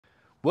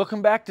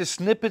Welcome back to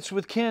Snippets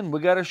with Ken. We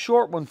got a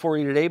short one for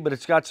you today, but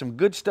it's got some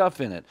good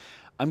stuff in it.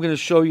 I'm going to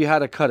show you how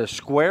to cut a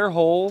square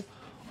hole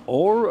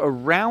or a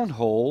round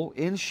hole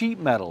in sheet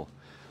metal.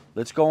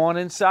 Let's go on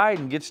inside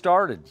and get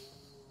started.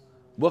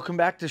 Welcome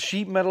back to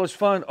Sheet Metal is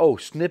Fun. Oh,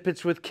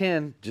 Snippets with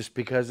Ken, just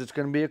because it's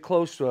going to be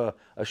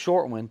a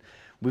short one.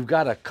 We've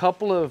got a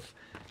couple of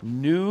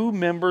new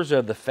members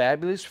of the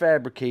Fabulous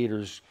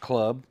Fabricators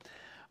Club.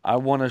 I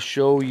want to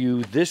show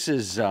you, this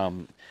is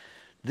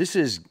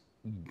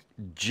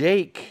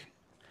Jake.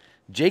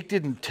 Jake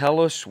didn't tell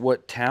us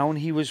what town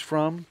he was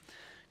from.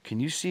 Can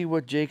you see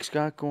what Jake's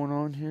got going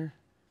on here?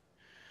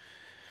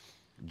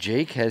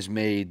 Jake has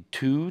made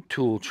 2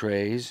 tool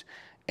trays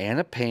and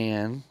a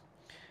pan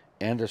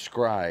and a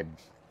scribe.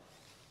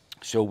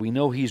 So we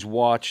know he's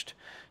watched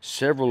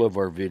several of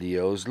our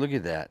videos. Look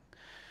at that.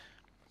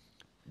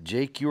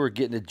 Jake, you were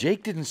getting it.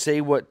 Jake didn't say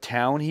what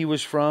town he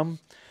was from,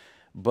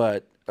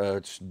 but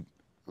let's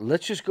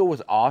just go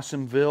with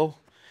Awesomeville.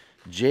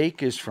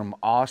 Jake is from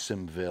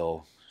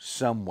Awesomeville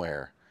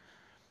somewhere.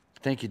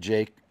 Thank you,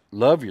 Jake.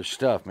 Love your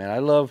stuff, man. I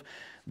love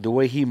the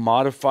way he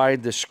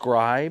modified the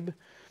scribe.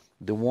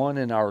 The one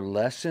in our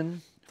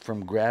lesson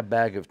from Grab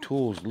Bag of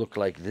Tools looked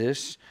like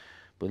this,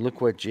 but look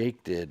what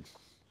Jake did.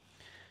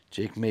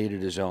 Jake made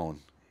it his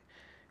own.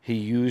 He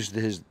used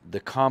the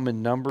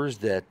common numbers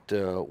that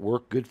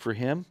work good for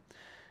him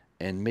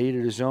and made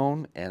it his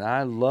own, and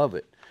I love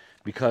it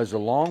because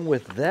along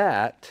with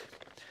that,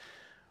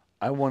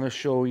 I want to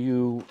show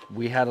you,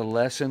 we had a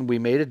lesson. We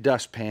made a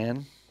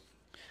dustpan.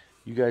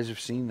 You guys have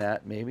seen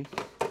that maybe.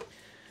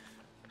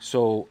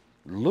 So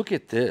look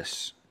at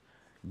this.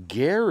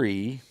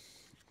 Gary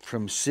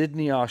from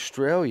Sydney,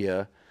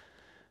 Australia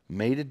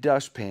made a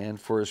dustpan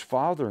for his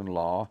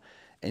father-in-law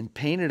and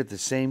painted it the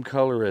same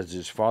color as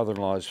his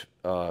father-in-law's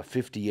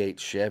 58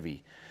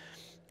 Chevy.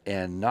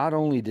 And not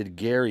only did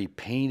Gary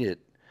paint it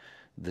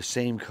the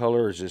same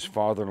color as his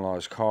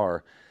father-in-law's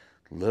car,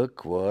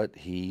 look what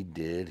he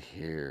did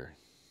here.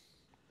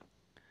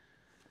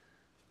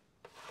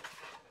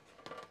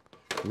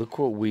 Look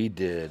what we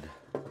did.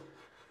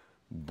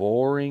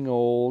 Boring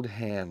old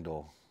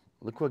handle.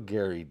 Look what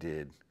Gary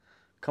did.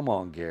 Come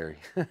on, Gary.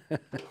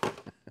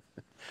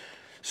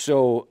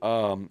 So,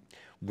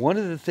 one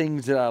of the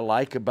things that I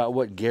like about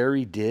what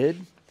Gary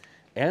did,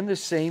 and the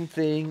same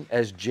thing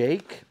as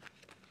Jake,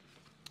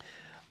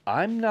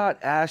 I'm not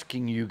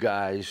asking you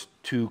guys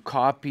to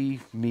copy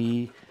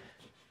me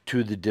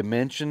to the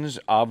dimensions.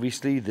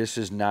 Obviously, this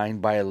is 9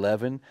 by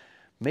 11.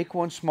 Make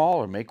one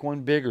smaller, make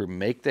one bigger,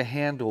 make the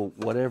handle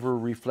whatever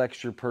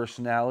reflects your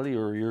personality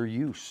or your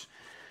use.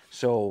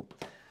 So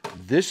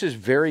this is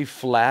very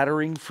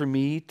flattering for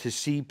me to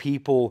see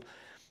people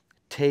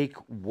take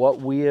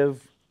what we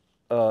have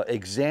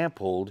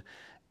exampled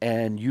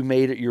and you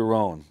made it your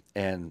own.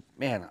 And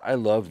man, I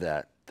love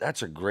that.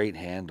 That's a great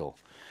handle.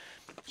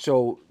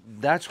 So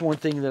that's one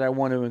thing that I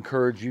want to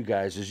encourage you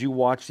guys as you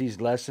watch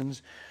these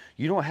lessons.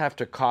 You don't have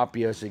to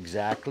copy us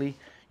exactly.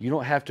 You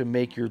don't have to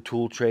make your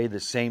tool tray the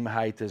same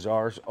height as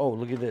ours. Oh,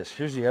 look at this.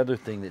 Here's the other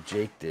thing that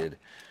Jake did.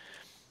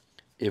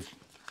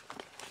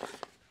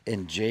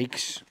 In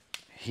Jake's,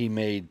 he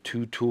made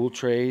 2 tool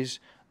trays,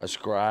 a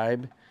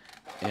scribe,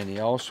 and he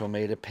also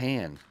made a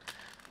pan.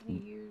 He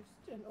used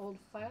an old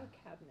file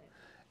cabinet.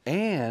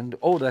 And,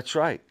 oh, that's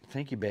right.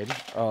 Thank you, baby.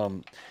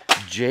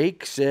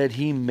 Jake said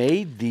he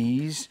made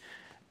these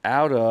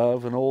out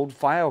of an old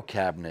file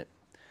cabinet.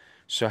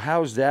 So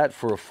how's that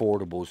for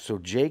affordable? So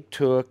Jake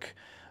took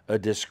a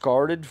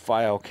discarded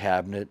file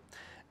cabinet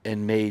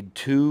and made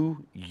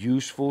 2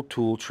 useful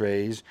tool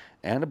trays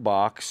and a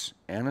box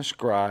and a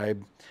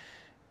scribe.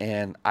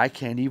 And I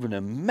can't even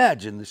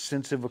imagine the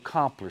sense of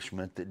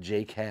accomplishment that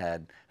Jake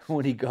had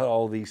when he got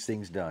all these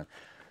things done.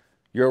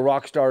 You're a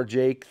rock star,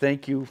 Jake.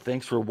 Thank you.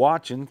 Thanks for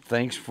watching.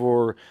 Thanks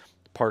for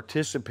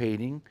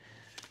participating.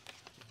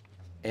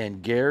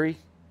 And Gary,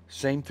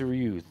 same through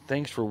you.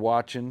 Thanks for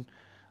watching.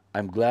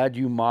 I'm glad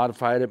you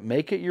modified it.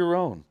 Make it your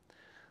own.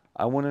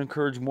 I want to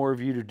encourage more of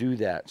you to do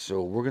that.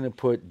 So we're going to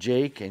put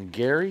Jake and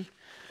Gary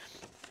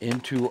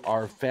into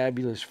our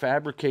Fabulous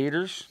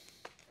Fabricators.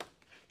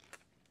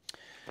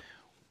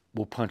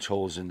 We'll punch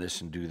holes in this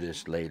and do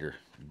this later.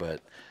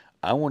 But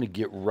I want to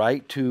get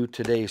right to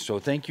today. So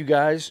thank you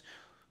guys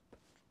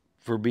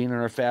for being in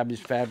our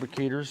Fabulous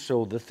Fabricators.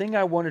 So the thing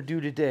I want to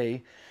do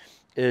today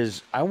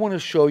is I want to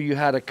show you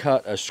how to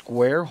cut a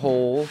square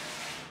hole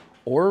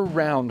or a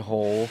round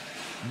hole.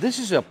 This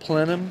is a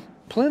plenum.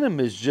 Plenum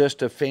is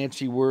just a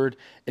fancy word.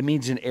 It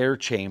means an air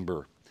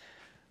chamber.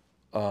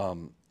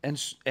 And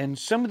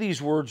some of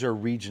these words are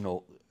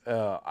regional.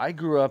 I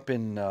grew up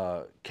in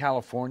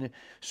California,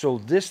 so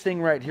this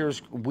thing right here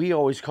is, we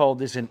always call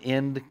this an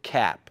end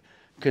cap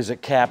because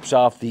it caps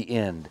off the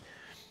end.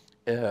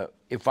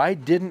 If I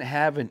didn't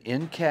have an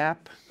end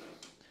cap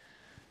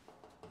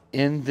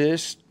in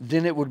this,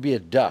 then it would be a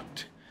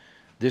duct.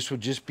 This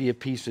would just be a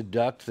piece of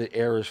duct that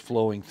air is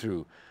flowing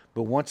through.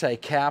 But once I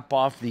cap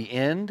off the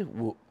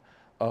end,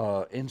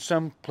 in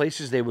some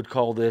places they would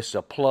call this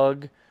a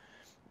plug,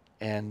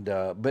 And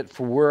but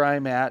for where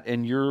I'm at,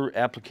 and your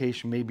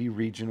application may be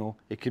regional,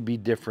 it could be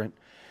different.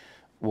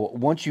 Well,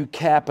 once you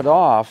cap it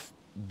off,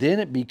 then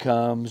it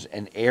becomes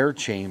an air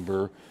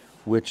chamber,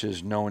 which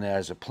is known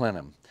as a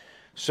plenum.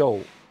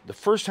 So the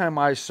first time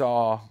I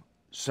saw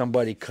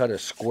somebody cut a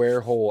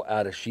square hole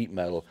out of sheet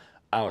metal,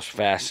 I was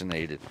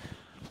fascinated.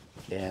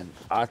 And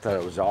I thought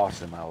it was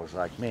awesome. I was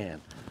like,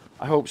 man,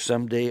 I hope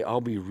someday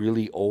I'll be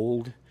really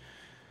old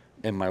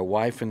and my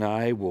wife and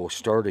I will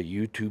start a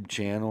YouTube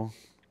channel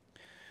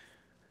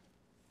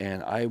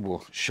and I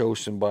will show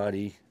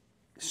somebody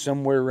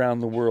somewhere around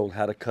the world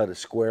how to cut a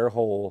square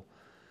hole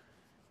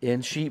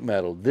in sheet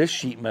metal. This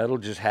sheet metal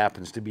just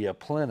happens to be a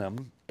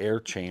plenum air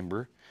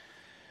chamber,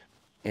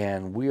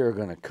 and we are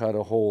going to cut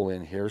a hole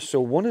in here. So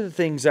one of the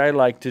things I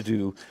like to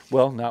do,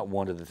 well, not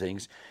one of the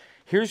things,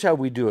 here's how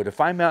we do it. If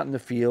I'm out in the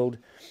field,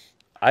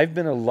 I've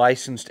been a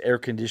licensed air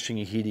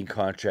conditioning and heating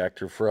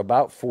contractor for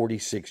about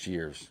 46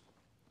 years.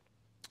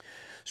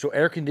 So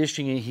air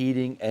conditioning and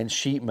heating and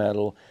sheet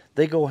metal,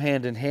 they go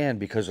hand in hand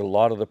because a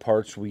lot of the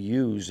parts we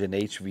use in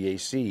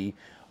HVAC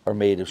are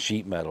made of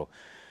sheet metal.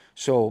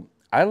 So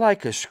I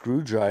like a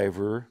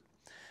screwdriver.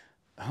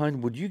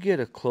 Hun, would you get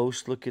a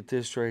close look at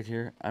this right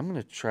here? I'm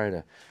going to try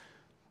to...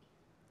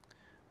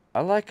 I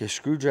like a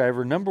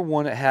screwdriver. Number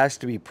one, it has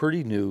to be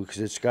pretty new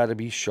because it's got to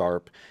be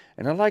sharp.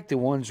 And I like the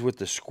ones with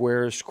the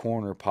squarest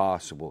corner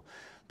possible.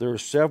 There are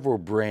several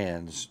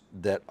brands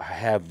that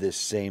have this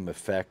same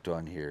effect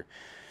on here.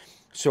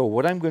 So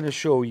what I'm going to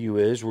show you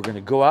is we're going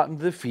to go out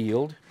into the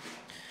field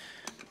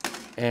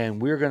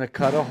and we're going to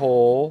cut a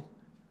hole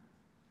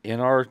in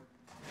our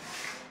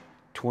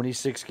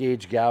 26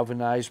 gauge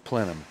galvanized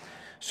plenum.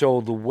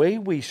 So the way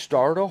we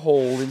start a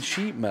hole in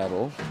sheet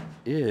metal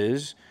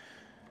is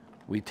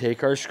we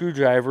take our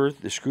screwdriver,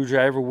 the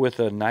screwdriver with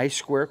a nice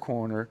square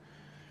corner,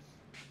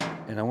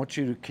 and I want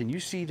you to, can you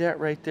see that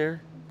right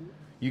there?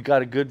 You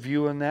got a good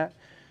view on that?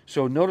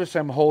 So notice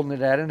I'm holding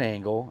it at an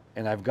angle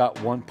and I've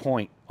got one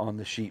point on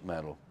the sheet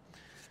metal.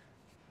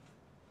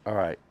 All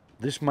right,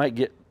 this might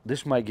get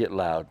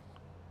loud.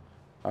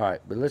 All right,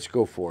 but let's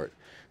go for it.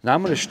 Now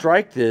I'm going to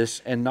strike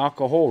this and knock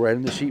a hole right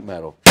in the sheet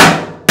metal.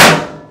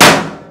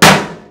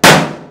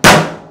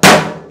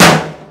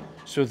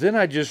 So then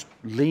I just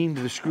leaned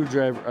the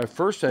screwdriver. At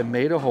first I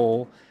made a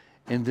hole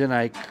and then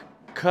I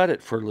cut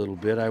it for a little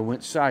bit. I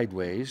went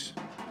sideways.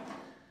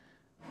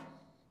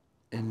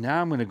 And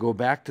now I'm going to go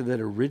back to that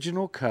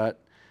original cut,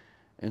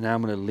 and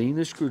I'm going to lean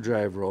the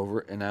screwdriver over,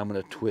 and I'm going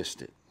to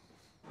twist it.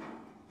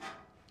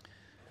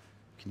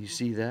 Can you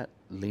see that?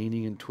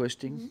 Leaning and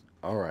twisting? Mm-hmm.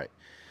 All right.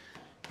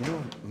 You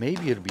know,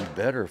 maybe it'd be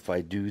better if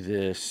I do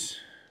this.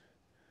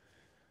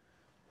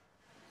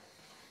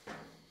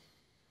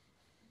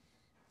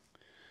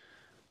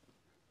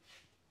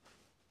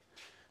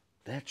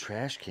 That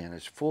trash can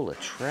is full of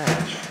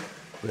trash,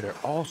 but it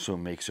also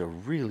makes a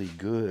really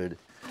good...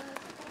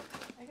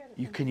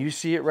 Can you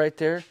see it right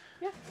there?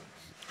 Yeah.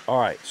 All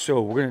right,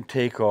 so we're going to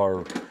take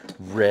our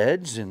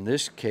reds in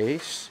this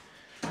case.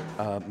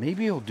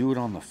 Maybe I'll do it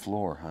on the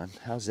floor, hon.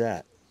 How's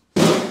that?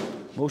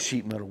 Most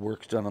sheet metal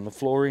work's done on the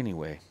floor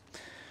anyway.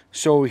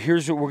 So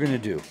here's what we're going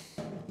to do.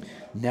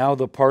 Now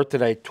the part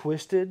that I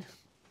twisted,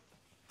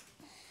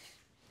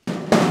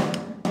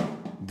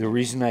 the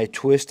reason I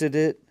twisted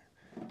it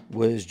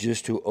was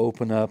just to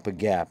open up a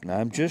gap. Now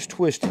I'm just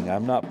twisting,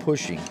 I'm not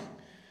pushing.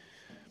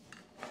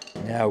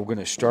 Now we're going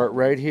to start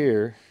right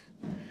here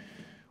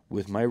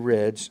with my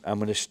reds. I'm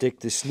going to stick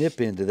the snip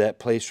into that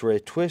place where I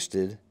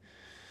twisted.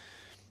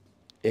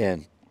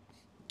 And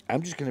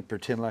I'm just going to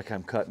pretend like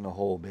I'm cutting a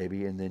hole,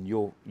 baby, and then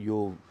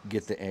you'll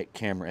get the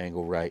camera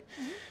angle right.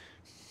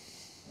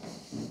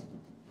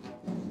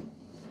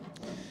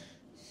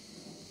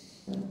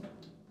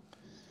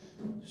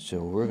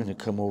 So we're going to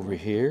come over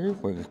here.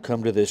 We're going to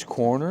come to this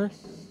corner.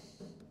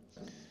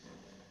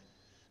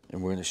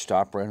 And we're going to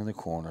stop right in the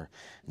corner.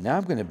 Now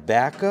I'm going to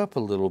back up a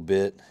little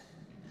bit.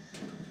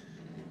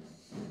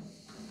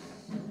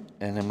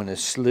 And I'm going to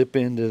slip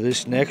into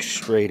this next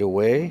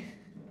straightaway.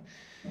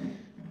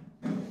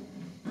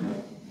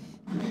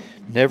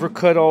 Never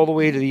cut all the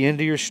way to the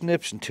end of your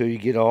snips until you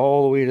get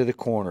all the way to the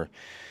corner.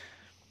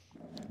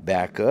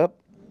 Back up.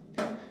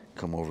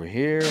 Come over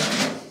here.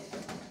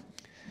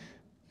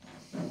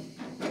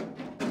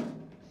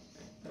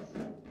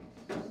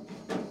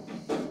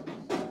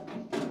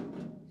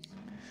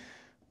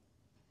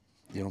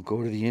 You don't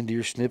go to the end of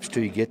your snips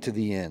till you get to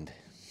the end.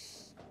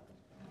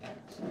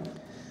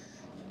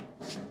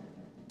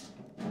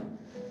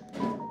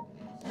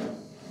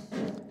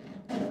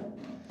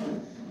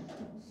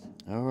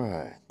 All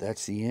right,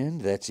 that's the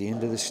end. That's the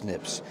end of the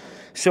snips.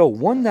 So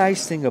one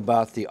nice thing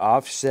about the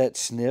offset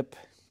snip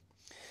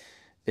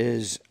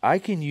is I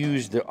can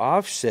use the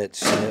offset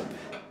snip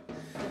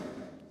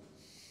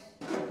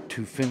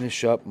to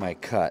finish up my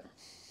cut.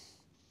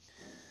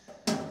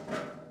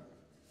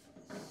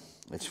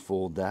 Let's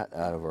fold that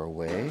out of our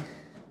way.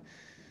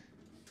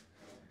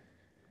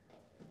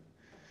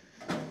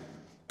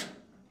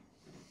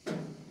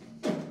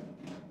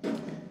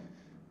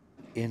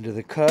 Into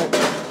the cut.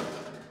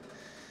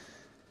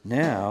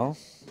 Now,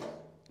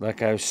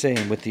 like I was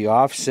saying, with the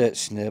offset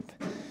snip,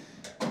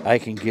 I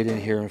can get in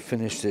here and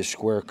finish this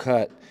square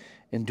cut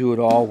and do it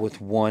all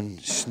with one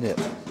snip.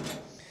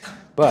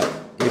 But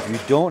if you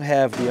don't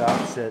have the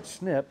offset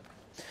snip,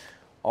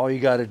 all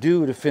you got to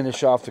do to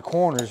finish off the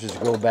corners is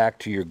go back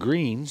to your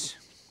greens.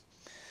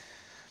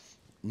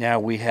 Now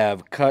we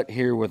have cut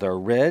here with our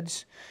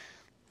reds.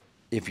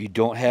 If you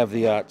don't have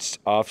the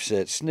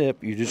offset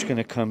snip, you're just going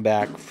to come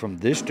back from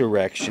this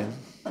direction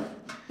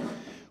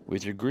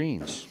with your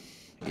greens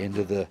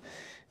into the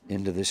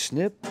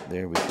snip.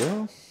 There we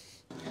go.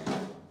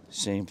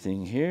 Same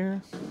thing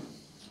here.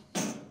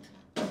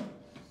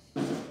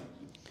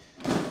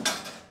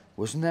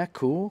 Wasn't that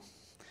cool?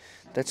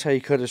 That's how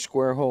you cut a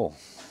square hole.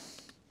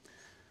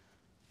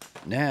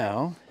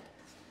 Now,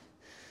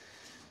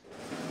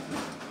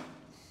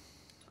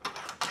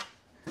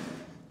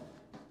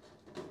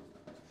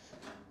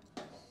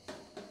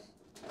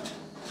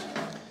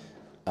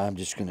 I'm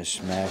just going to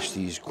smash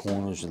these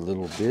corners a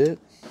little bit.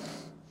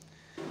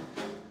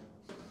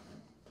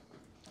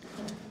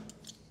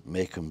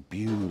 Make them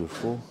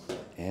beautiful,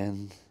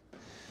 and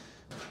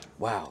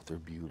wow, they're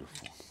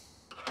beautiful.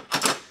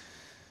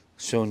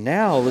 So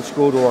now let's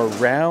go to our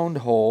round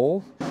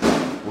hole.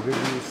 We're going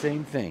to do the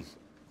same thing.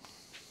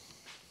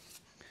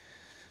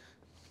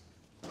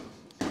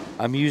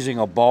 I'm using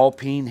a ball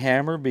peen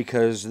hammer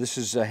because this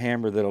is a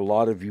hammer that a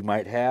lot of you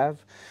might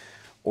have.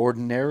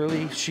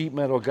 Ordinarily, sheet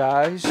metal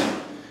guys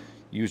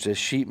use a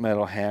sheet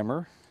metal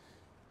hammer,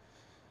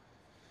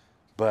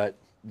 but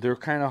they're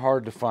kind of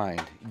hard to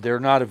find. They're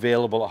not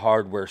available at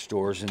hardware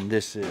stores, and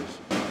this is.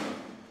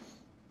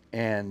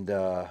 And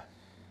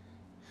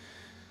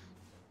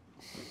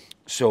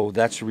so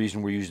that's the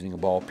reason we're using a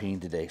ball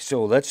peen today.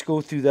 So let's go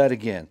through that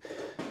again.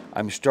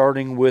 I'm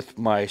starting with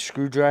my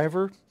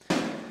screwdriver,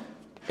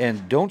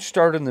 and don't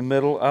start in the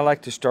middle. I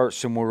like to start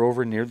somewhere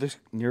over near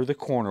the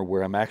corner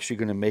where I'm actually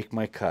going to make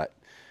my cut.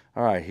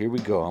 All right, here we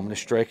go. I'm going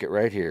to strike it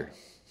right here.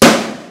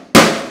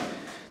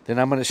 Then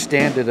I'm going to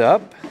stand it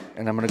up,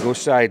 and I'm going to go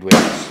sideways.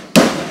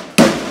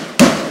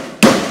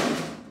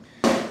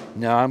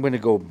 Now I'm going to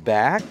go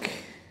back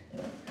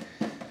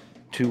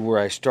to where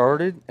I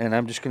started, and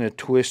I'm just going to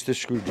twist the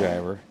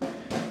screwdriver.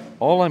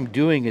 All I'm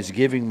doing is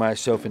giving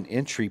myself an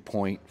entry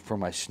point for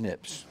my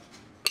snips.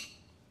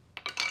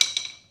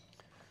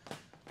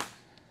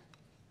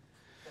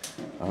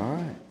 All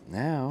right,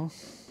 now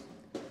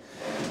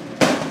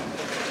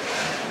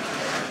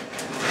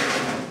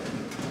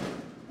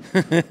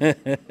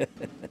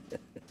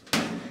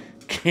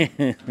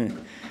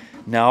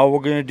now all we're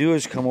going to do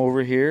is come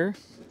over here,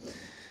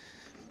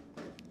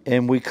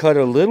 and we cut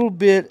a little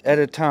bit at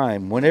a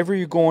time. Whenever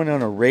you're going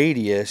on a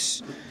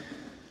radius,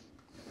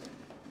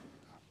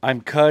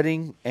 I'm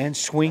cutting and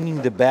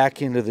swinging the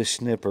back end of the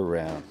snip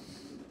around.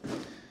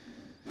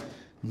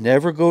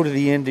 Never go to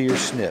the end of your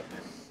snip.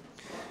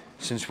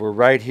 Since we're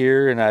right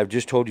here and I've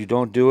just told you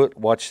don't do it,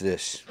 watch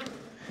this.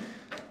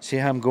 See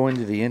how I'm going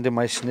to the end of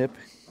my snip?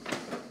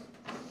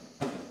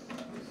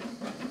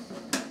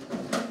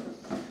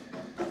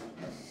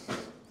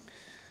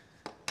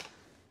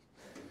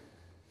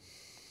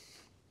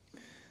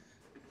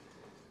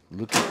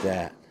 Look at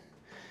that.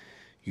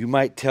 You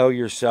might tell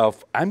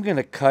yourself, I'm going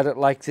to cut it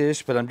like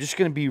this, but I'm just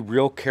going to be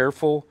real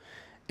careful,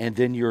 and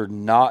then you're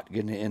not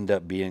going to end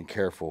up being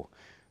careful.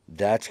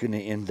 That's going to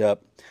end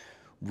up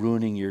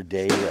ruining your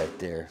day right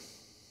there.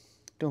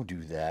 Don't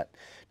do that.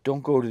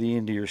 Don't go to the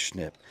end of your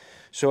snip.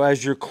 So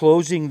as you're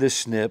closing the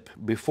snip,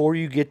 before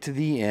you get to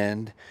the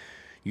end,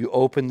 you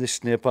open the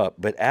snip up.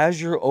 But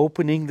as you're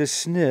opening the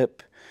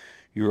snip,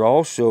 you're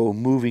also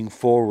moving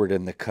forward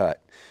in the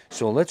cut.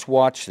 So let's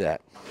watch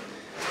that.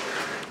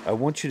 I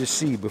want you to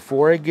see,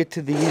 before I get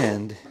to the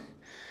end,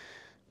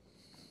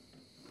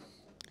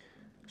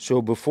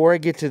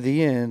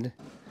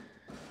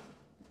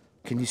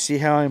 can you see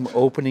how I'm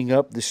opening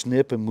up the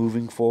snip and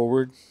moving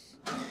forward?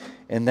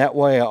 And that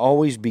way I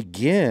always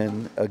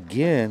begin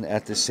again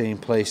at the same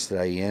place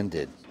that I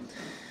ended.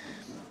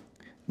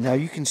 Now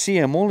you can see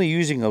I'm only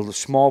using a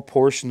small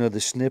portion of the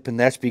snip, and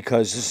that's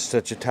because this is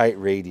such a tight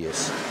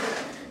radius.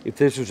 If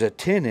this was a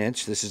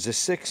 10-inch, this is a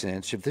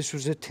 6-inch. If this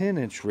was a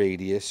 10-inch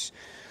radius,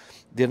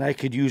 then I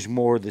could use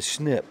more of the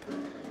snip.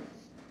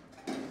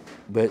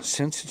 But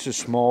since it's a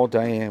small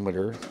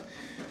diameter,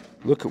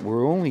 look,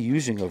 we're only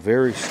using a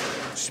very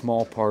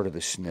small part of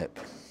the snip.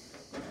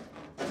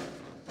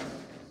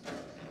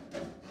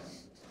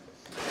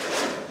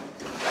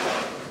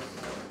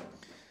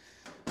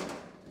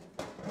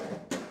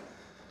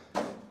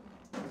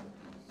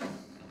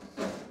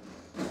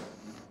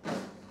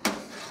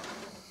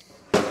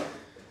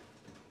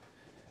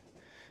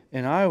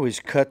 And I always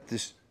cut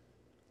this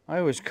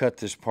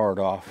part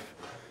off.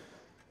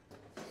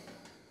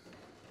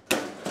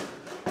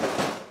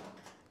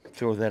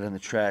 Throw that in the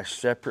trash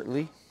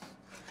separately.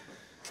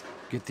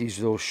 Get these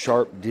little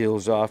sharp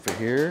deals off of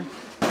here.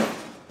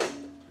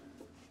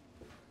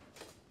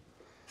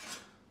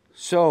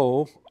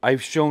 So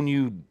I've shown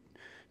you,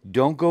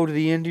 don't go to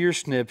the end of your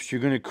snips.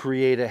 You're going to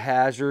create a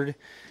hazard,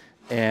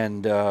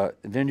 and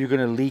then you're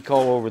going to leak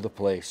all over the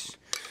place.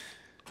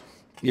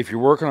 If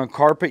you're working on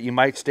carpet, you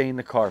might stain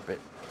the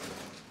carpet.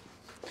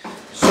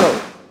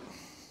 So,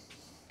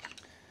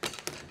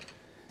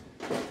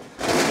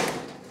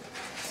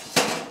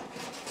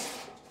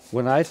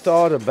 when I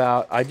thought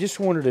about, I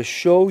just wanted to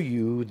show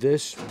you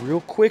this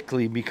real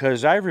quickly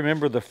because I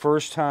remember the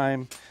first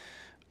time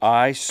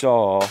I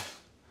saw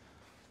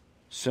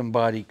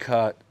somebody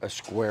cut a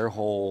square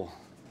hole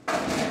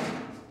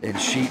in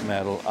sheet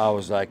metal. I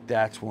was like,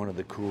 that's one of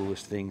the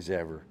coolest things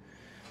ever.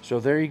 So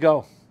there you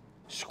go.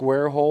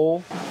 Square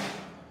hole,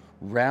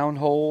 round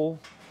hole,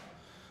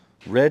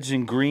 reds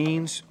and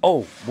greens.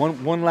 Oh,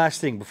 one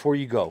last thing before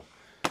you go.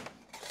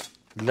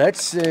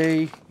 Let's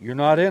say you're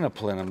not in a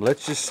plenum.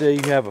 Let's just say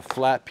you have a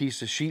flat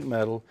piece of sheet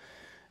metal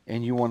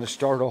and you want to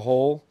start a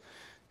hole.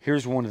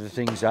 Here's one of the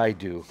things I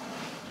do.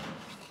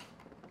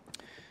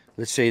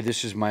 Let's say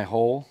this is my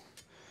hole.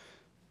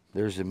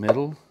 There's the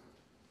middle.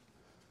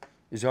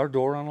 Is our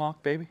door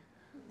unlocked, baby?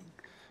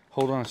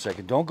 Hold on a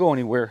second. Don't go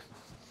anywhere.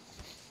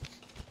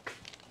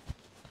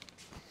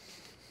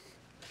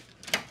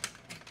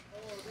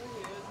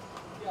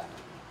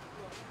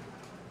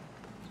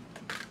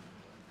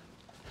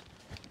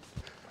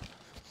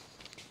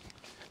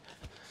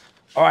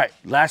 All right,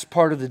 last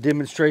part of the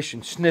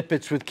demonstration,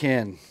 snippets with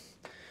Ken.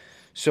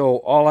 So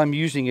all I'm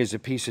using is a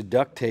piece of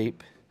duct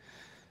tape.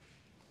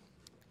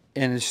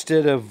 And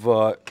instead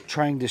of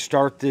trying to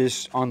start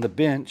this on the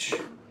bench,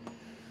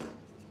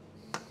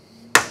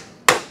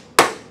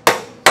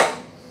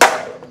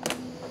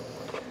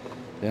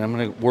 then I'm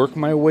going to work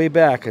my way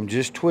back. I'm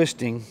just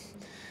twisting,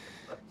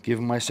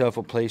 giving myself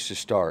a place to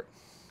start.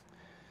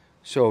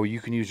 So you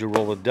can use a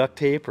roll of duct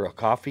tape or a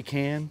coffee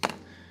can,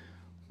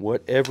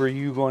 whatever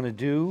you're going to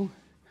do.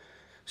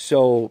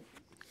 So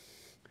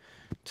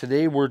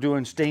today we're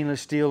doing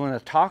stainless steel in a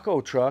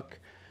taco truck.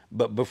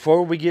 But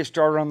before we get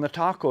started on the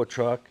taco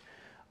truck,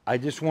 I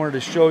just wanted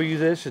to show you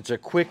this. It's a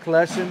quick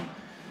lesson,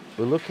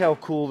 but look how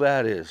cool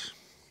that is.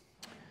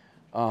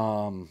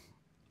 I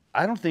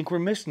don't think we're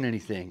missing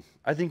anything.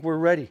 I think we're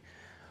ready.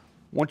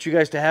 Want you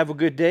guys to have a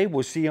good day.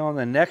 We'll see you on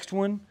the next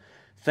one.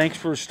 Thanks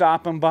for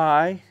stopping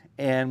by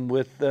and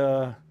with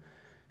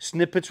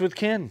Snippets with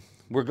Ken.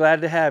 We're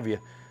glad to have you.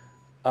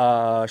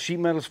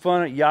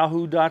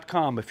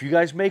 Sheetmetalsfun@yahoo.com. If you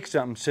guys make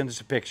something, send us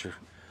a picture.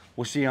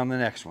 We'll see you on the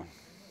next one.